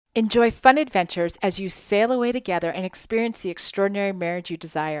Enjoy fun adventures as you sail away together and experience the extraordinary marriage you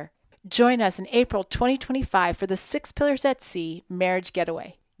desire. Join us in April 2025 for the Six Pillars at Sea Marriage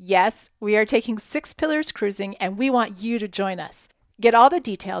Getaway. Yes, we are taking 6 Pillars cruising, and we want you to join us. Get all the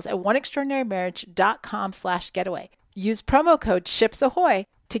details at oneextraordinarymarriage.com/getaway. Use promo code SHIPSAHOY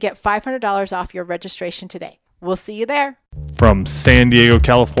to get $500 off your registration today. We'll see you there. From San Diego,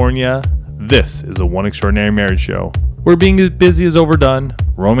 California, this is a One Extraordinary Marriage show, where being as busy is overdone,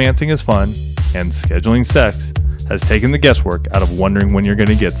 romancing is fun, and scheduling sex has taken the guesswork out of wondering when you're going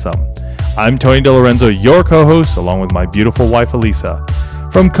to get some. I'm Tony DeLorenzo, your co-host, along with my beautiful wife, Elisa.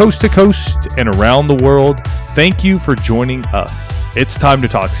 From coast to coast and around the world, thank you for joining us. It's time to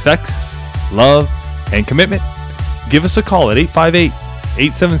talk sex, love, and commitment. Give us a call at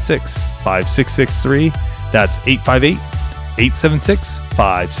 858-876-5663. That's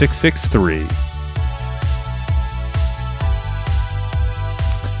 858-876-5663.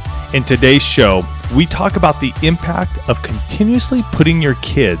 In today's show, we talk about the impact of continuously putting your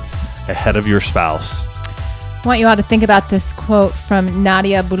kids ahead of your spouse. I want you all to think about this quote from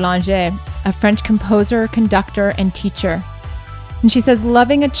Nadia Boulanger, a French composer, conductor, and teacher. And she says,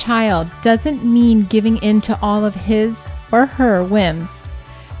 loving a child doesn't mean giving in to all of his or her whims.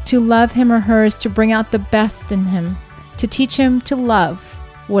 To love him or her is to bring out the best in him, to teach him to love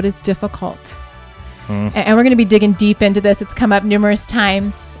what is difficult. And we're going to be digging deep into this. It's come up numerous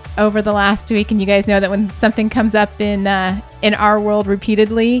times over the last week, and you guys know that when something comes up in our world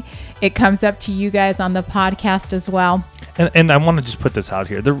repeatedly, it comes up to you guys on the podcast as well. And I want to just put this out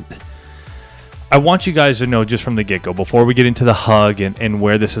here. I want you guys to know just from the get-go, before we get into the hug and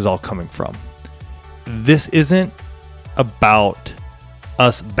where this is all coming from, this isn't about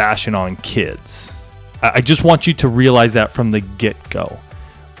us bashing on kids. I just want you to realize that from the get-go.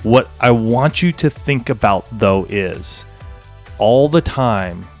 What I want you to think about, though, is all the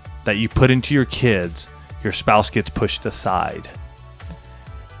time that you put into your kids, your spouse gets pushed aside.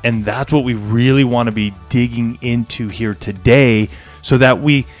 And that's what we really want to be digging into here today, so that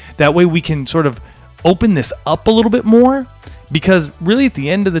way we can sort of open this up a little bit more. Because really, at the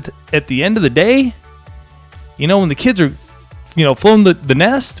end of the day, you know, when the kids are, you know, flown the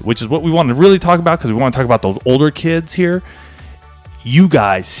nest, which is what we want to really talk about, because we want to talk about those older kids here, you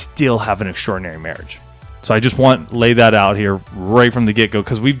guys still have an extraordinary marriage. So I just want to lay that out here right from the get-go,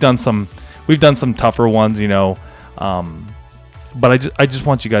 because we've done some tougher ones, you know, but I just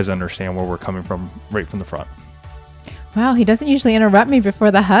want you guys to understand where we're coming from right from the front. Wow, he doesn't usually interrupt me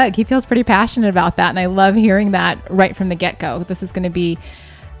before the hug. He feels pretty passionate about that, and I love hearing that right from the get-go. This is going to be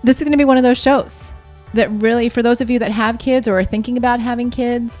one of those shows that really, for those of you that have kids or are thinking about having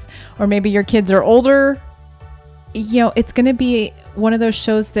kids, or maybe your kids are older, you know, it's going to be one of those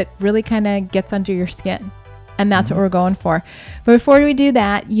shows that really kind of gets under your skin. And that's what we're going for. But before we do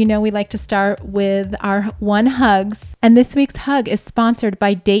that, you know, we like to start with our one hugs. And this week's hug is sponsored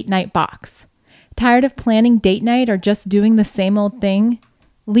by Date Night Box. Tired of planning date night or just doing the same old thing?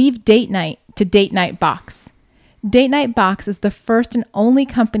 Leave date night to Date Night Box. Date Night Box is the first and only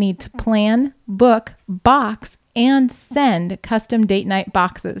company to plan, book, box, and send custom date night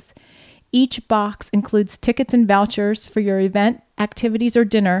boxes. Each box includes tickets and vouchers for your event, activities, or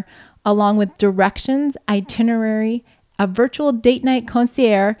dinner, along with directions, itinerary, a virtual date night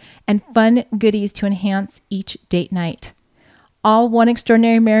concierge, and fun goodies to enhance each date night. All One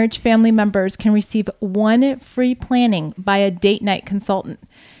Extraordinary Marriage family members can receive one free planning by a date night consultant.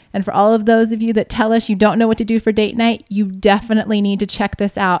 And for all of those of you that tell us you don't know what to do for date night, you definitely need to check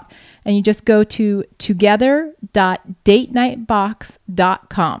this out. And you just go to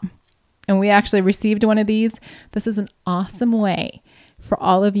together.datenightbox.com. And we actually received one of these. This is an awesome way for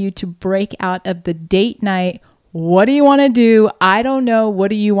all of you to break out of the date night. What do you want to do? I don't know. What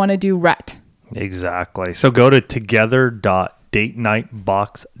do you want to do, Rhett? Exactly. So go to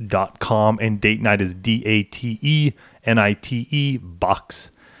together.datenightbox.com, and date night is DATENITE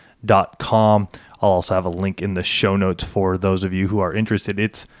box.com. I'll also have a link in the show notes for those of you who are interested.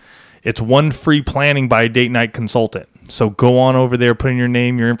 It's one free planning by a date night consultant. So go on over there, put in your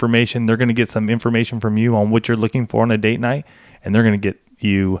name, your information. They're going to get some information from you on what you're looking for on a date night, and they're going to get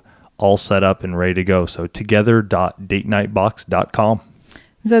you all set up and ready to go. So together.datenightbox.com.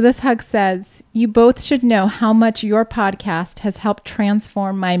 So this hug says, you both should know how much your podcast has helped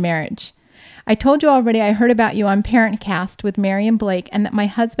transform my marriage. I told you already I heard about you on ParentCast with Mary and Blake, and that my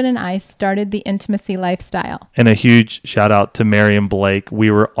husband and I started the intimacy lifestyle. And a huge shout out to Mary and Blake. We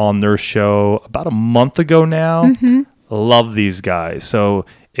were on their show about a month ago now. Mm-hmm. Love these guys. So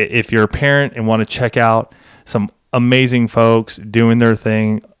if you're a parent and want to check out some amazing folks doing their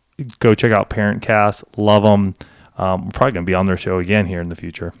thing, go check out ParentCast. Love them. We're probably going to be on their show again here in the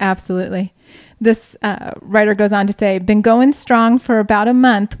future. Absolutely. This writer goes on to say, been going strong for about a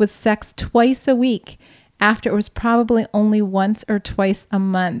month with sex twice a week after it was probably only once or twice a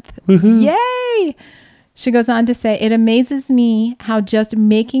month. Woohoo. Yay! She goes on to say, it amazes me how just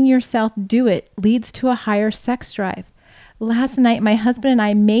making yourself do it leads to a higher sex drive. Last night, my husband and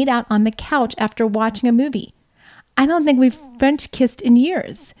I made out on the couch after watching a movie. I don't think we've French kissed in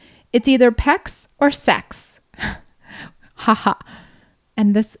years. It's either pecs or sex. Haha.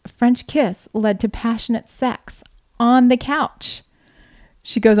 And this French kiss led to passionate sex on the couch.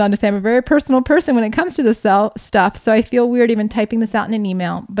 She goes on to say, I'm a very personal person when it comes to this stuff, so I feel weird even typing this out in an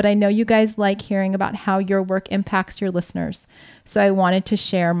email, but I know you guys like hearing about how your work impacts your listeners, so I wanted to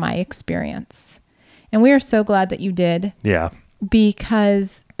share my experience. And we are so glad that you did. Yeah.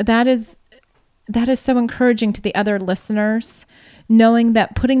 Because that is so encouraging to the other listeners, knowing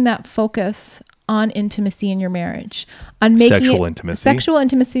that putting that focus on intimacy in your marriage, on making sexual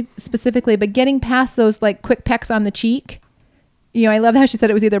intimacy specifically, but getting past those like quick pecks on the cheek. You know, I love how she said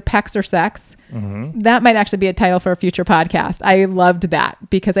it was either pecs or sex. Mm-hmm. That might actually be a title for a future podcast. I loved that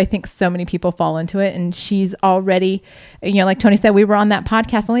because I think so many people fall into it. And she's already, you know, like Tony said, we were on that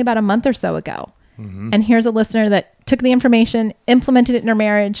podcast only about a month or so ago. Mm-hmm. And here's a listener that took the information, implemented it in her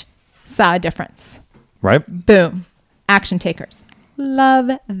marriage, saw a difference. Right. Boom. Action takers. Love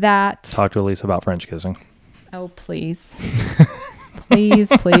that. Talk to Elise about French kissing. Oh, please. Please,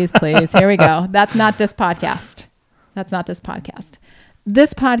 please, please. Here we go. That's not this podcast. That's not this podcast.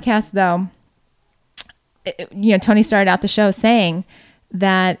 This podcast, though, you know, Tony started out the show saying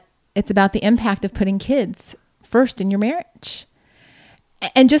that it's about the impact of putting kids first in your marriage.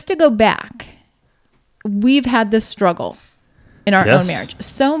 And just to go back, we've had this struggle in our own marriage.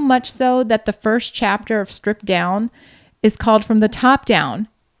 So much so that the first chapter of Stripped Down is called From the Top Down,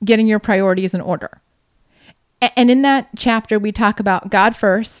 Getting Your Priorities in Order. And in that chapter, we talk about God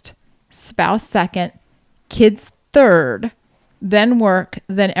first, spouse second, kids third, then work,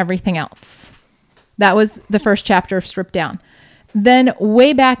 then everything else. That was the first chapter of Stripped Down. Then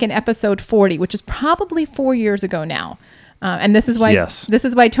way back in episode 40, which is probably 4 years ago now. And this is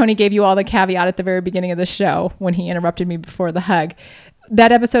why Tony gave you all the caveat at the very beginning of the show when he interrupted me before the hug.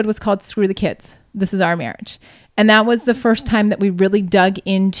 That episode was called Screw the Kids. This is our marriage. And that was the first time that we really dug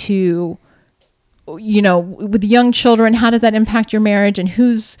into, you know, with young children, how does that impact your marriage and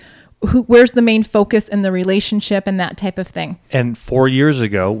where's the main focus in the relationship and that type of thing. And 4 years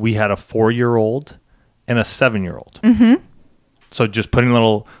ago, we had a 4-year-old and a 7-year-old. Mm-hmm. So just putting a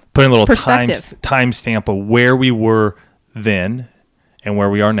little time stamp of where we were then and where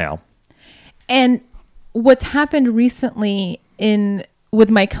we are now. And what's happened recently with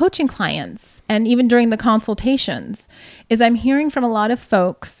my coaching clients and even during the consultations is I'm hearing from a lot of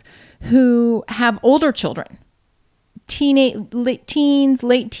folks who have older children. Late teens,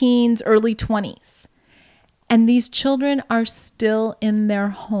 early 20s. And these children are still in their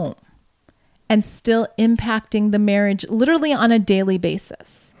home and still impacting the marriage literally on a daily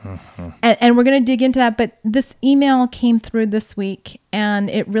basis. Mm-hmm. And we're going to dig into that. But this email came through this week and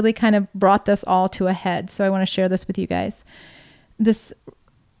it really kind of brought this all to a head. So I want to share this with you guys. This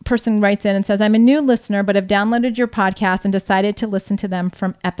person writes in and says, I'm a new listener, but have downloaded your podcast and decided to listen to them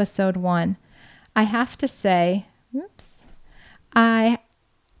from episode 1. I have to say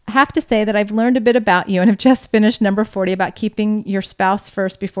that I've learned a bit about you and have just finished number 40 about keeping your spouse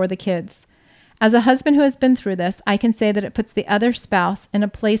first before the kids. As a husband who has been through this, I can say that it puts the other spouse in a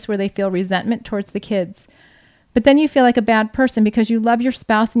place where they feel resentment towards the kids. But then you feel like a bad person because you love your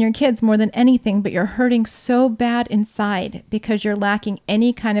spouse and your kids more than anything, but you're hurting so bad inside because you're lacking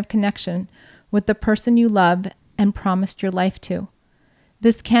any kind of connection with the person you love and promised your life to.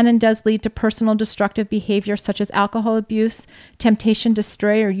 This can and does lead to personal destructive behavior such as alcohol abuse, temptation to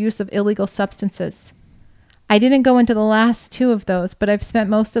stray, or use of illegal substances. I didn't go into the last 2 of those, but I've spent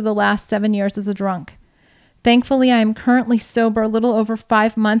most of the last 7 years as a drunk. Thankfully, I am currently sober a little over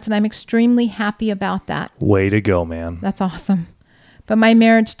 5 months, and I'm extremely happy about that. Way to go, man. That's awesome. But my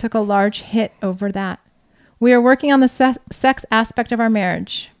marriage took a large hit over that. We are working on the sex aspect of our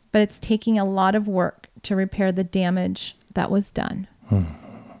marriage, but it's taking a lot of work to repair the damage that was done.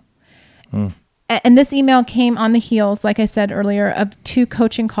 And this email came on the heels, like I said earlier, of 2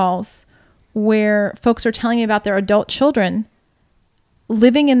 coaching calls where folks are telling me about their adult children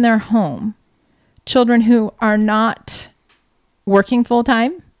living in their home, children who are not working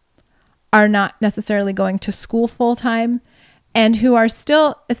full-time, are not necessarily going to school full-time, and who are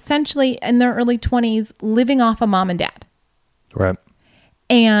still essentially in their early 20s living off of mom and dad. Right.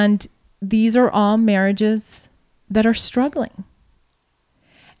 And these are all marriages that are struggling.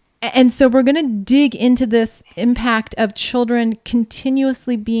 And so we're going to dig into this impact of children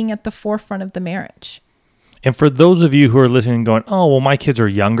continuously being at the forefront of the marriage. And for those of you who are listening and going, oh, well, my kids are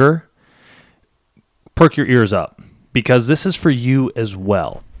younger, perk your ears up, because this is for you as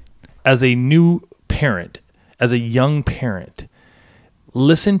well. As a new parent, as a young parent,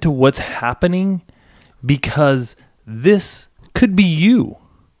 listen to what's happening, because this could be you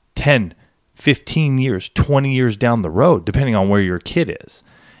 10, 15 years, 20 years down the road, depending on where your kid is,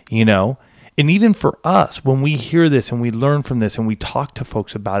 you know? And even for us, when we hear this and we learn from this and we talk to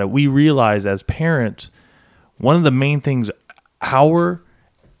folks about it, we realize as parents, one of the main things our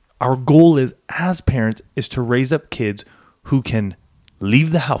goal is as parents is to raise up kids who can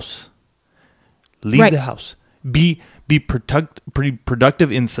leave the house, be pretty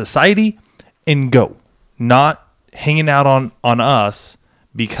productive in society and go, not hanging out on us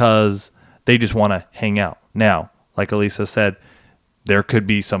because they just want to hang out. Now, like Elisa said, there could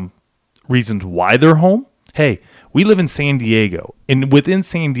be some reasons why they're home. Hey, we live in San Diego, and within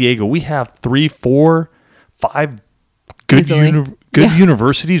San Diego, we have 3, 4, 5 good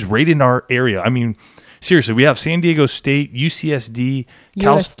universities right in our area. I mean, seriously, we have San Diego State, UCSD,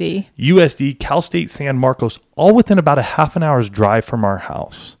 USD, Cal State San Marcos, all within about a half an hour's drive from our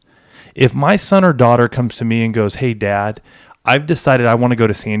house. If my son or daughter comes to me and goes, hey, Dad, I've decided I want to go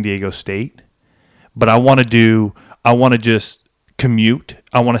to San Diego State, but I want to just commute,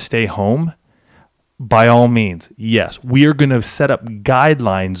 I want to stay home, by all means, yes. We are going to set up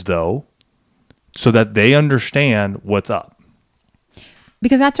guidelines, though, so that they understand what's up.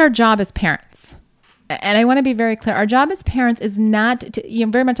 Because that's our job as parents. And I want to be very clear. Our job as parents is not to,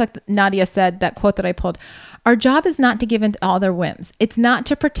 very much like Nadia said, that quote that I pulled, our job is not to give in to all their whims. It's not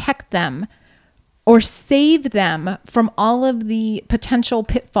to protect them or save them from all of the potential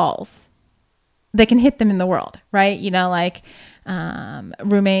pitfalls that can hit them in the world, right? You know, like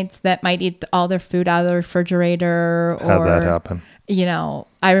roommates that might eat all their food out of the refrigerator. Have that happen. You know,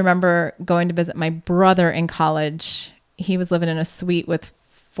 I remember going to visit my brother in college. He was living in a suite with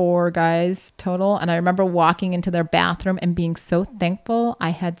 4 guys total. And I remember walking into their bathroom and being so thankful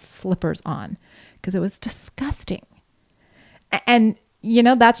I had slippers on because it was disgusting. And, you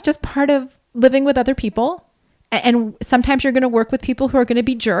know, that's just part of living with other people. And sometimes you're going to work with people who are going to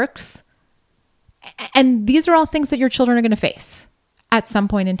be jerks. And these are all things that your children are going to face at some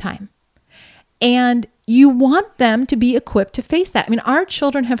point in time. And you want them to be equipped to face that. I mean, our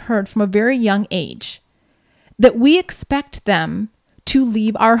children have heard from a very young age that we expect them to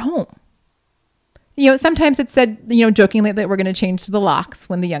leave our home. You know, sometimes it's said, you know, jokingly that we're going to change the locks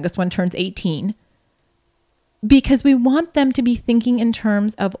when the youngest one turns 18, because we want them to be thinking in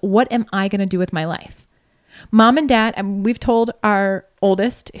terms of, what am I going to do with my life? Mom and Dad, and we've told our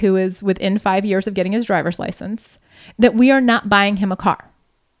oldest, who is within 5 years of getting his driver's license, that we are not buying him a car.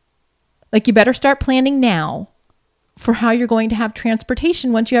 Like, you better start planning now for how you're going to have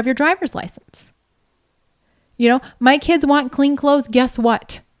transportation once you have your driver's license. You know, my kids want clean clothes. Guess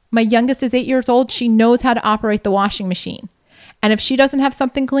what? My youngest is 8 years old. She knows how to operate the washing machine. And if she doesn't have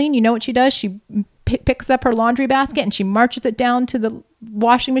something clean, you know what she does? She picks up her laundry basket and she marches it down to the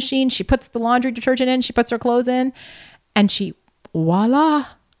washing machine. She puts the laundry detergent in. She puts her clothes in. And voila,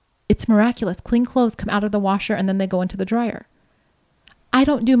 it's miraculous. Clean clothes come out of the washer and then they go into the dryer. I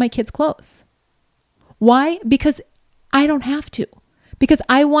don't do my kids' clothes. Why? Because I don't have to. Because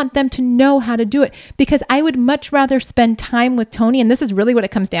I want them to know how to do it. Because I would much rather spend time with Tony, and this is really what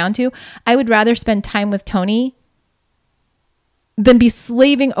it comes down to. I would rather spend time with Tony than be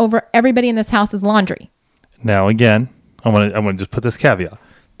slaving over everybody in this house's laundry. Now, again, I want to just put this caveat.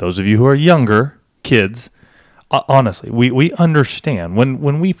 Those of you who are younger, kids, honestly, we understand.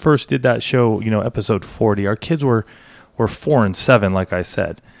 When we first did that show, you know, episode 40, our kids were 4 and 7, like I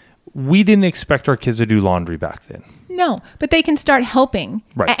said. We didn't expect our kids to do laundry back then. No, but they can start helping,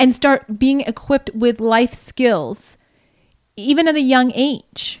 right, and start being equipped with life skills, even at a young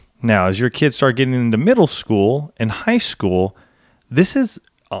age. Now, as your kids start getting into middle school and high school, this is,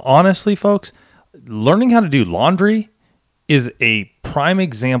 honestly, folks, learning how to do laundry is a prime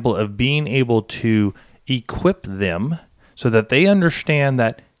example of being able to equip them so that they understand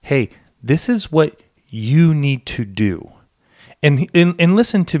that, hey, this is what you need to do. And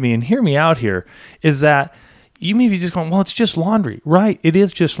listen to me and hear me out here, is that you may be just going, well, it's just laundry. Right, it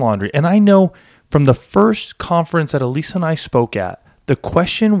is just laundry. And I know from the first conference that Elisa and I spoke at, the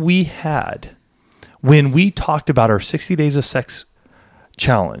question we had when we talked about our 60 Days of Sex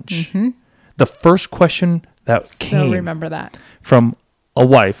challenge, the first question that came remember that from a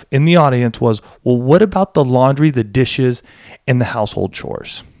wife in the audience was, well, what about the laundry, the dishes, and the household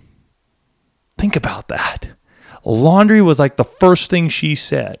chores? Think about that. Laundry was like the first thing she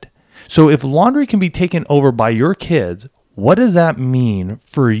said. So if laundry can be taken over by your kids, what does that mean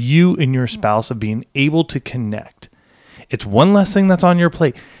for you and your spouse of being able to connect? It's one less thing that's on your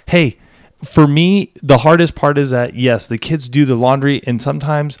plate. Hey, for me, the hardest part is that, yes, the kids do the laundry, and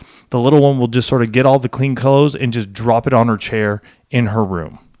sometimes the little one will just sort of get all the clean clothes and just drop it on her chair in her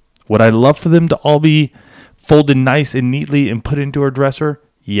room. Would I love for them to all be folded nice and neatly and put into her dresser?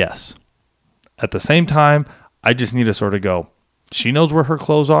 Yes. At the same time, I just need to sort of go, she knows where her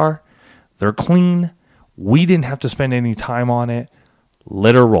clothes are. They're clean. We didn't have to spend any time on it.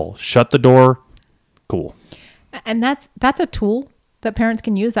 Let her roll. Shut the door. Cool. And that's a tool that parents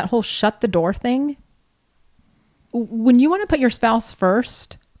can use, that whole shut the door thing. When you want to put your spouse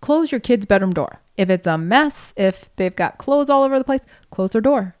first, close your kid's bedroom door. If it's a mess, if they've got clothes all over the place, close their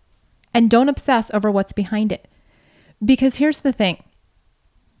door. And don't obsess over what's behind it. Because here's the thing.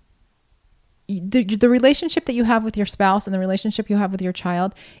 The relationship that you have with your spouse and the relationship you have with your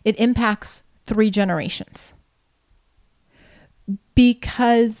child, it impacts 3 generations.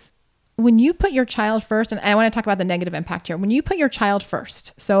 Because when you put your child first, and I want to talk about the negative impact here, when you put your child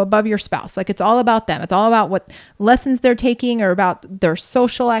first, so above your spouse, like it's all about them. It's all about what lessons they're taking or about their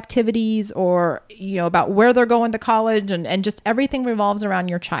social activities or, about where they're going to college and just everything revolves around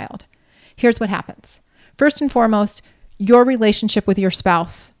your child. Here's what happens. First and foremost, your relationship with your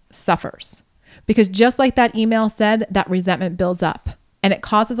spouse suffers. Because just like that email said, that resentment builds up and it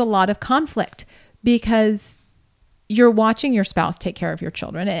causes a lot of conflict because you're watching your spouse take care of your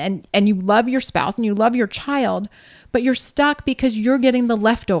children and you love your spouse and you love your child, but you're stuck because you're getting the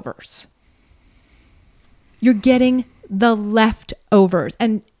leftovers. You're getting the leftovers.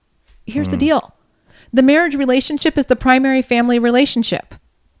 And here's the deal. The marriage relationship is the primary family relationship.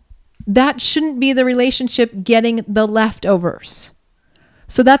 That shouldn't be the relationship getting the leftovers.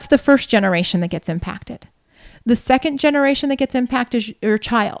 So that's the first generation that gets impacted. The second generation that gets impacted is your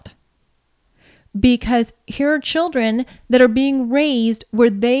child. Because here are children that are being raised where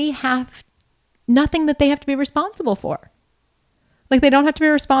they have nothing that they have to be responsible for. Like they don't have to be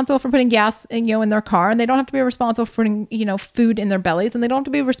responsible for putting gas, in their car, and they don't have to be responsible for putting, food in their bellies, and they don't have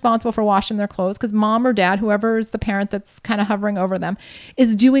to be responsible for washing their clothes because mom or dad, whoever is the parent that's kind of hovering over them,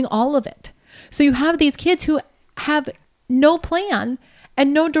 is doing all of it. So you have these kids who have no plan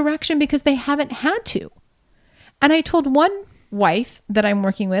and no direction because they haven't had to. And I told one wife that I'm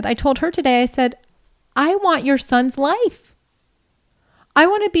working with, I told her today, I said, I want your son's life. I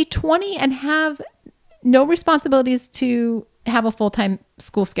want to be 20 and have no responsibilities to have a full-time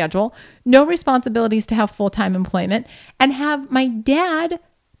school schedule, no responsibilities to have full-time employment, and have my dad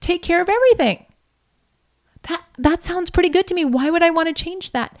take care of everything. That sounds pretty good to me. Why would I want to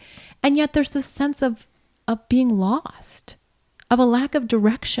change that? And yet there's this sense of being lost, of a lack of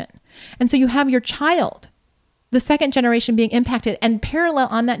direction. And so you have your child, the second generation, being impacted, and parallel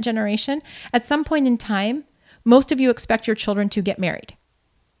on that generation, at some point in time, most of you expect your children to get married,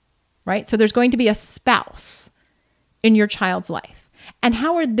 right? So there's going to be a spouse in your child's life. And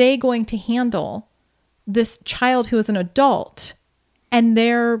how are they going to handle this child who is an adult and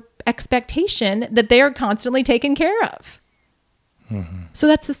their expectation that they are constantly taken care of? Mm-hmm. So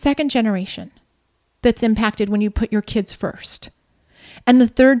that's the second generation that's impacted when you put your kids first. And the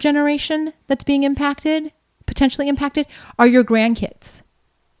third generation that's being impacted, potentially impacted, are your grandkids.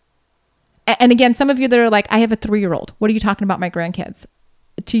 And again, some of you that are like, I have a 3-year-old. What are you talking about, my grandkids?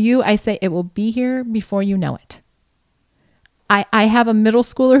 To you, I say it will be here before you know it. I have a middle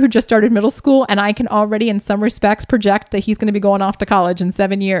schooler who just started middle school, and I can already, in some respects, project that he's going to be going off to college in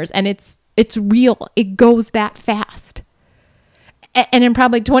 7 years. And it's real. It goes that fast. And in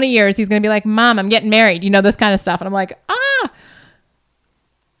probably 20 years, he's going to be like, Mom, I'm getting married. This kind of stuff. And I'm like,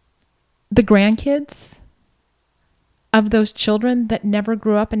 the grandkids of those children that never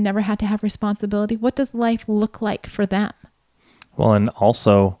grew up and never had to have responsibility, what does life look like for them? Well, and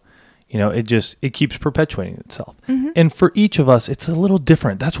also, it keeps perpetuating itself. Mm-hmm. And for each of us, it's a little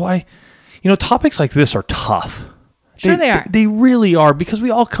different. That's why, topics like this are tough. Sure they are. They really are, because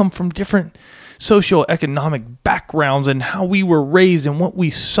we all come from different socioeconomic backgrounds and how we were raised and what we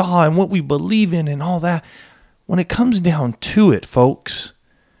saw and what we believe in and all that. When it comes down to it, folks,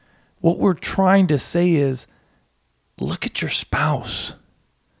 what we're trying to say is, look at your spouse.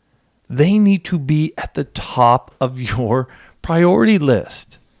 They need to be at the top of your priority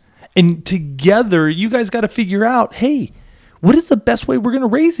list. And together, you guys got to figure out, hey, what is the best way we're going to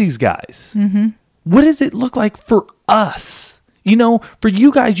raise these guys? Mm-hmm. What does it look like for us? For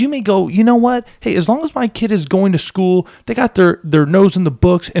you guys, you may go, you know what? Hey, as long as my kid is going to school, they got their nose in the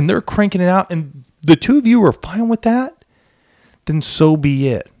books and they're cranking it out, and the two of you are fine with that, then so be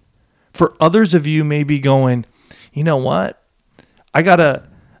it. For others of you may be going, you know what? I got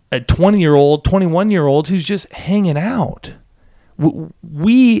a 20-year-old, 21-year-old who's just hanging out.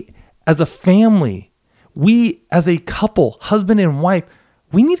 We as a family, we as a couple, husband and wife,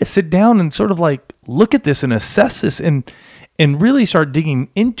 we need to sit down and sort of like look at this and assess this and really start digging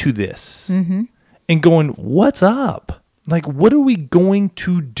into this and going, what's up? Like, what are we going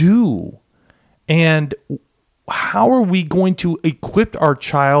to do? And how are we going to equip our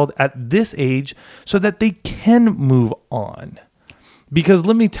child at this age so that they can move on? Because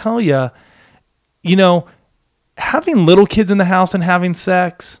let me tell you, having little kids in the house and having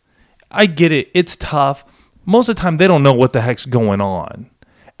sex, I get it. It's tough. Most of the time, they don't know what the heck's going on.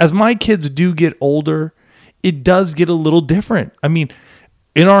 As my kids do get older, it does get a little different. I mean,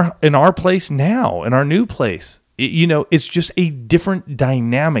 in our place now, in our new place, it's just a different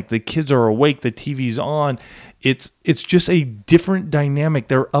dynamic. The kids are awake. The TV's on. It's just a different dynamic.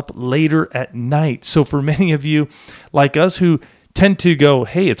 They're up later at night. So for many of you like us who tend to go,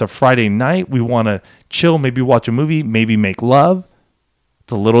 hey, it's a Friday night, we want to chill, maybe watch a movie, maybe make love.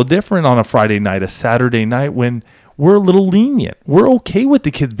 It's a little different on a Friday night, a Saturday night when we're a little lenient. We're okay with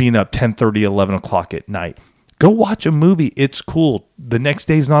the kids being up 10:30, 11 o'clock at night. Go watch a movie. It's cool. The next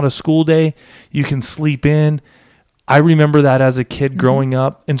day's not a school day. You can sleep in. I remember that as a kid growing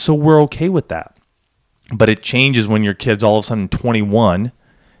up, and so we're okay with that. But it changes when your kid's all of a sudden 21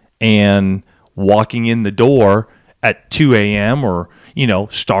 and walking in the door at 2 a.m. or,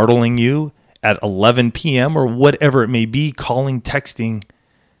 startling you at 11 p.m. or whatever it may be, calling, texting.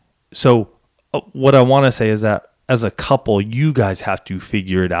 So what I want to say is that as a couple, you guys have to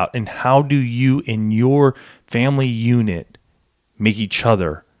figure it out. And how do you in your family unit make each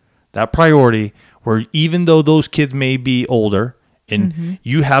other that priority where even though those kids may be older and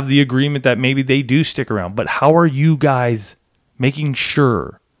you have the agreement that maybe they do stick around, but how are you guys making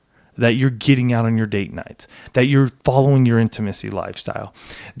sure that you're getting out on your date nights, that you're following your intimacy lifestyle,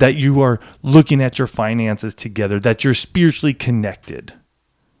 that you are looking at your finances together, that you're spiritually connected?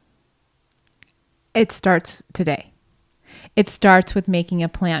 It starts today. It starts with making a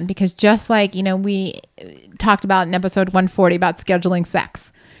plan, because just like, we talked about in episode 140 about scheduling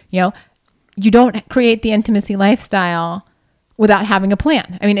sex, you don't create the intimacy lifestyle without having a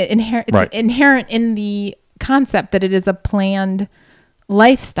plan. I mean, it's inherent in the concept that it is a planned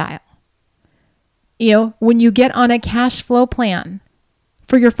lifestyle. When you get on a cash flow plan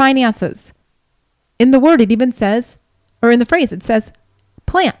for your finances, in the word, it even says, or in the phrase, it says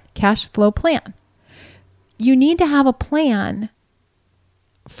plan, cash flow plan. You need to have a plan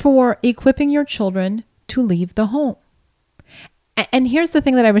for equipping your children to leave the home. And here's the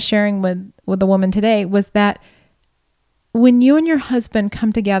thing that I was sharing with the woman today was that when you and your husband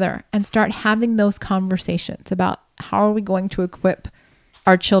come together and start having those conversations about how are we going to equip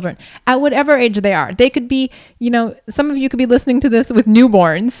our children at whatever age they are, they could be, some of you could be listening to this with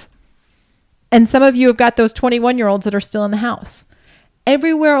newborns, and some of you have got those 21-year-olds that are still in the house.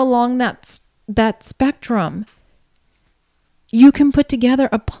 Everywhere along that spectrum, you can put together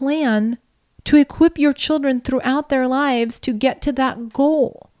a plan to equip your children throughout their lives to get to that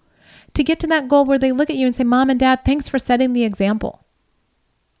goal. To get to that goal where they look at you and say, Mom and Dad, thanks for setting the example.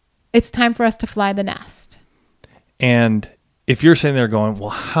 It's time for us to fly the nest. And if you're sitting there going, well,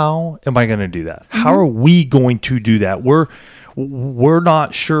 how am I going to do that? How are we going to do that? We're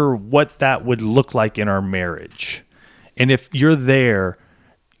not sure what that would look like in our marriage. And if you're there,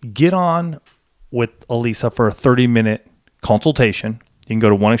 get on with Elisa for a 30-minute consultation. You can go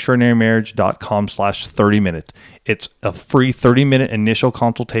to oneextraordinarymarriage.com/30 minutes. It's a free 30-minute initial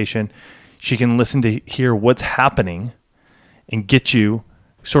consultation. She can listen to hear what's happening and get you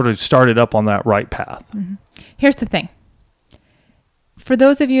sort of started up on that right path. Here's the thing. For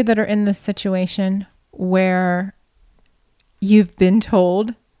those of you that are in this situation where you've been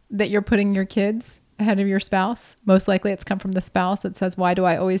told that you're putting your kids ahead of your spouse, most likely it's come from the spouse that says, why do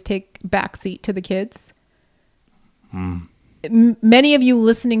I always take backseat to the kids? Many of you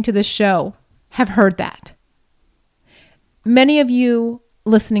listening to this show have heard that. Many of you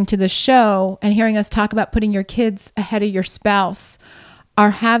listening to this show and hearing us talk about putting your kids ahead of your spouse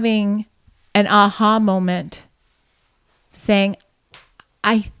are having an aha moment saying,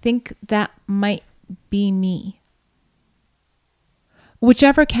 I think that might be me.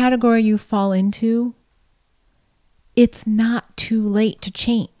 Whichever category you fall into, it's not too late to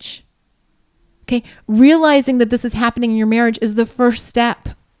change. Okay, realizing that this is happening in your marriage is the first step.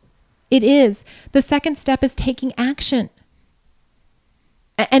 It is. The second step is taking action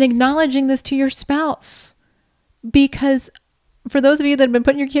and acknowledging this to your spouse. Because for those of you that have been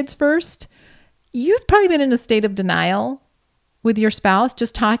putting your kids first, you've probably been in a state of denial with your spouse.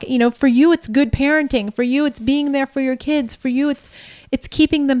 Just talking, for you, it's good parenting. For you, it's being there for your kids. For you, It's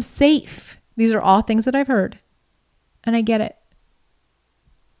keeping them safe. These are all things that I've heard. And I get it.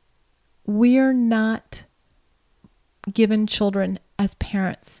 We're not given children as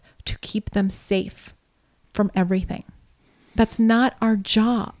parents to keep them safe from everything. That's not our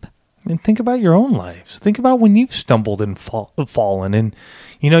job. And think about your own lives. Think about when you've stumbled and fallen and,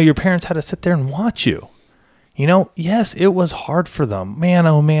 your parents had to sit there and watch you. Yes, it was hard for them. Man,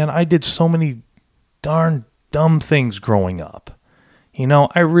 oh man, I did so many darn dumb things growing up.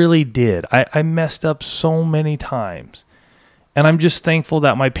 I really did. I messed up so many times. And I'm just thankful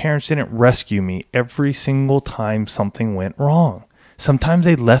that my parents didn't rescue me every single time something went wrong. Sometimes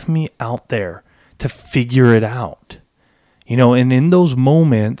they left me out there to figure it out. And in those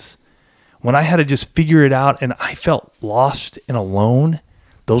moments when I had to just figure it out and I felt lost and alone,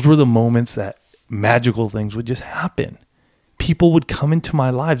 those were the moments that magical things would just happen. People would come into my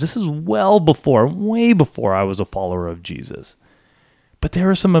lives. This is way before I was a follower of Jesus. But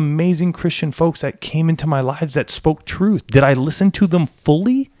there are some amazing Christian folks that came into my lives that spoke truth. Did I listen to them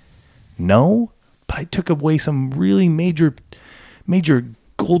fully? No, but I took away some really major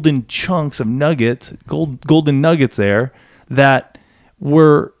golden chunks of nuggets, golden nuggets there that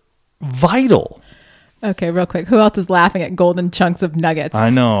were vital. Okay, real quick. Who else is laughing at golden chunks of nuggets?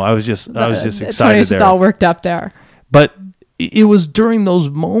 I know. I was just excited Tony's there. just all worked up there. But it was during those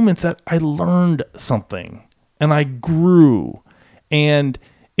moments that I learned something and I grew. And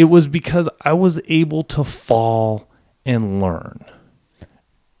it was because I was able to fall and learn.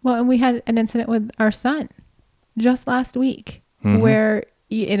 Well, and we had an incident with our son just last week where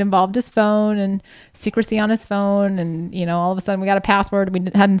it involved his phone and secrecy on his phone. And, all of a sudden we got a password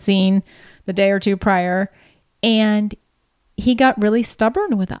we hadn't seen the day or two prior. And he got really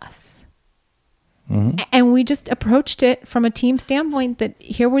stubborn with us. And we just approached it from a team standpoint that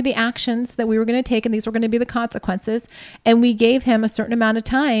here were the actions that we were going to take and these were going to be the consequences. And we gave him a certain amount of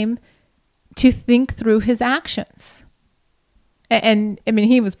time to think through his actions. And I mean,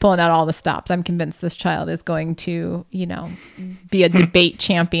 he was pulling out all the stops. I'm convinced this child is going to, be a debate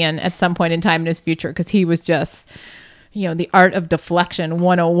champion at some point in time in his future because he was just, the art of deflection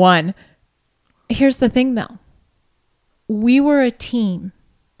 101. Here's the thing though. We were a team.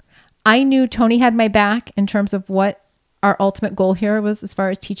 I knew Tony had my back in terms of what our ultimate goal here was as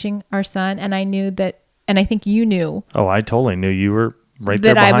far as teaching our son. And I knew that, and I think you knew. Oh, I totally knew you were right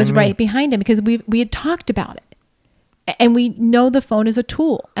there behind me. That I was me. right behind him because we had talked about it. And we know the phone is a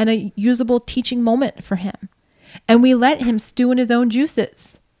tool and a usable teaching moment for him. And we let him stew in his own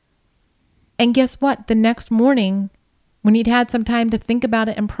juices. And guess what? The next morning, when he'd had some time to think about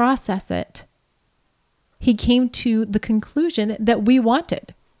it and process it, he came to the conclusion that we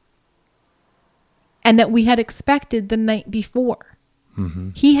wanted. And that we had expected the night before.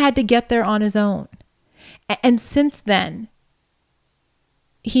 He had to get there on his own. And since then,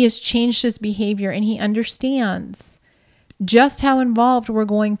 he has changed his behavior and he understands just how involved we're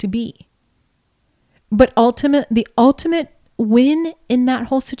going to be. But the ultimate win in that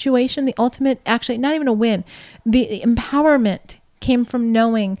whole situation, actually not even a win, the empowerment came from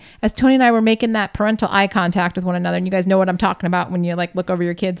knowing, as Tony and I were making that parental eye contact with one another, and you guys know what I'm talking about when you look over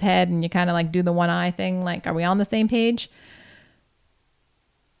your kid's head and you kind of do the one eye thing, are we on the same page?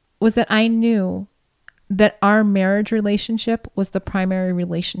 Was that I knew that our marriage relationship was the primary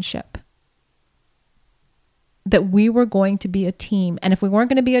relationship. That we were going to be a team. And if we weren't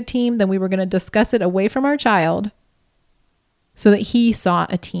going to be a team, then we were going to discuss it away from our child so that he saw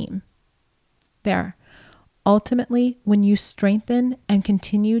a team. There. Ultimately, when you strengthen and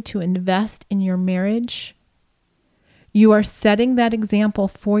continue to invest in your marriage, you are setting that example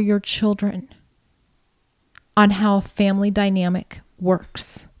for your children on how a family dynamic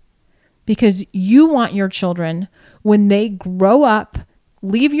works. Because you want your children, when they grow up,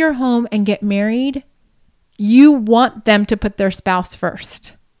 leave your home and get married, you want them to put their spouse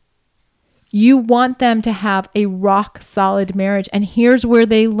first. You want them to have a rock solid marriage. And here's where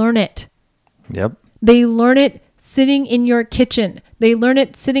they learn it. Yep. They learn it sitting in your kitchen. They learn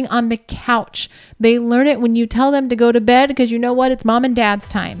it sitting on the couch. They learn it when you tell them to go to bed because you know what? It's mom and dad's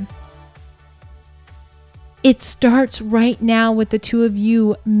time. It starts right now with the two of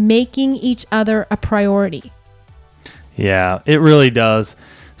you making each other a priority. Yeah, it really does.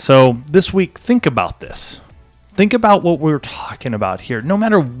 So this week, think about this. Think about what we're talking about here. No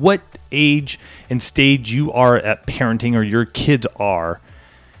matter what age and stage you are at parenting or your kids are,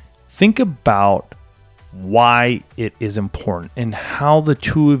 think about why it is important and how the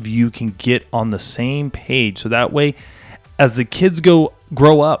two of you can get on the same page. So that way, as the kids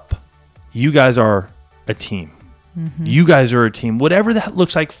grow up, you guys are a team. You guys are a team, whatever that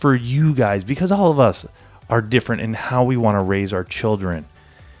looks like for you guys, because all of us are different in how we want to raise our children.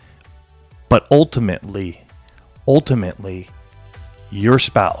 But ultimately, your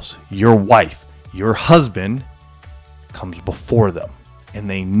spouse, your wife, your husband comes before them, and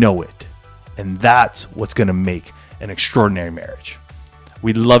they know it. And that's what's going to make an extraordinary marriage.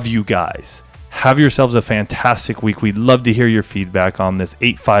 We love you guys. Have yourselves a fantastic week. We'd love to hear your feedback on this.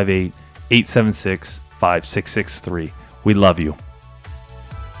 858-876-5663. We love you.